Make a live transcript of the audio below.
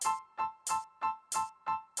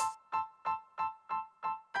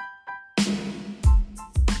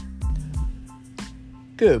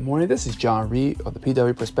Good morning, this is John Reed of the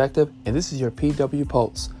PW Perspective, and this is your PW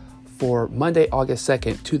Pulse for Monday, August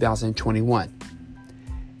 2nd, 2021.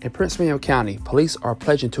 In Prince William County, police are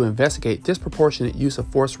pledging to investigate disproportionate use of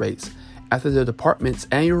force rates after the department's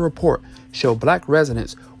annual report showed black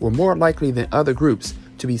residents were more likely than other groups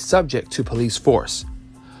to be subject to police force.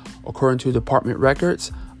 According to department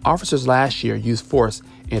records, officers last year used force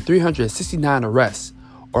in 369 arrests,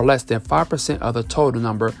 or less than 5% of the total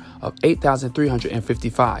number of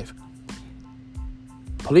 8,355.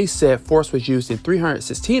 Police said force was used in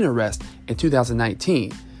 316 arrests in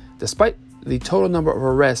 2019, despite the total number of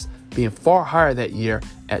arrests being far higher that year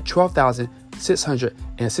at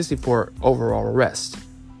 12,664 overall arrests.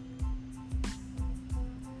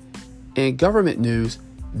 In government news,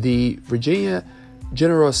 the Virginia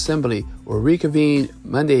General Assembly will reconvene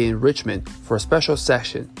Monday in Richmond for a special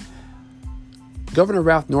session. Governor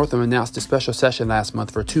Ralph Northam announced a special session last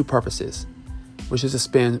month for two purposes, which is to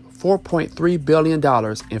spend $4.3 billion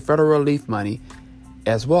in federal relief money,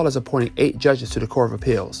 as well as appointing 8 judges to the Court of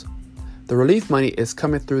Appeals. The relief money is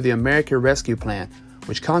coming through the American Rescue Plan,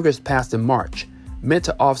 which Congress passed in March, meant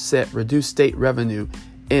to offset reduced state revenue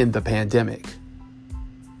in the pandemic.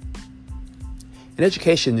 In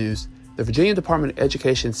education news, the Virginia Department of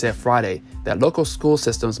Education said Friday that local school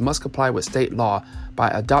systems must comply with state law by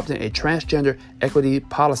adopting a transgender equity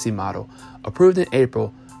policy model approved in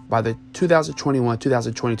April by the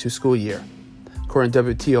 2021-2022 school year. According to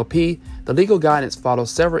WTOP, the legal guidance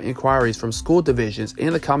follows several inquiries from school divisions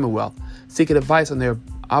in the Commonwealth seeking advice on their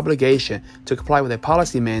obligation to comply with a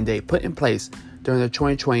policy mandate put in place during the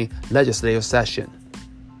 2020 legislative session.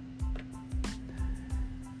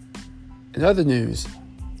 In other news,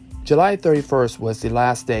 July 31st was the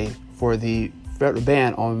last day for the federal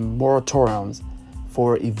ban on moratoriums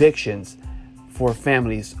for evictions for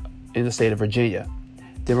families in the state of Virginia.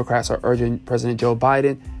 Democrats are urging President Joe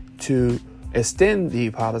Biden to extend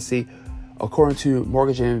the policy. According to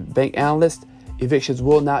mortgage and bank analysts, evictions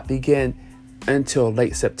will not begin until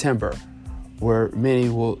late September, where many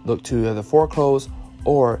will look to either foreclose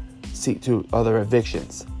or seek to other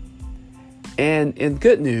evictions. And in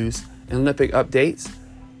good news, in Olympic updates,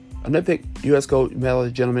 Olympic U.S. gold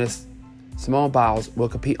medalist gymnast Simone Biles will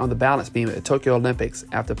compete on the balance beam at the Tokyo Olympics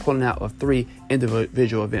after pulling out of 3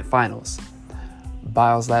 individual event finals.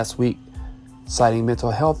 Biles last week, citing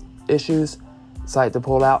mental health issues, decided to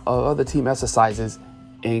pull out of other team exercises,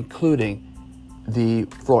 including the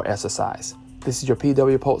floor exercise. This is your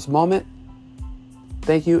PW Pulse moment.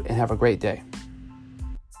 Thank you and have a great day.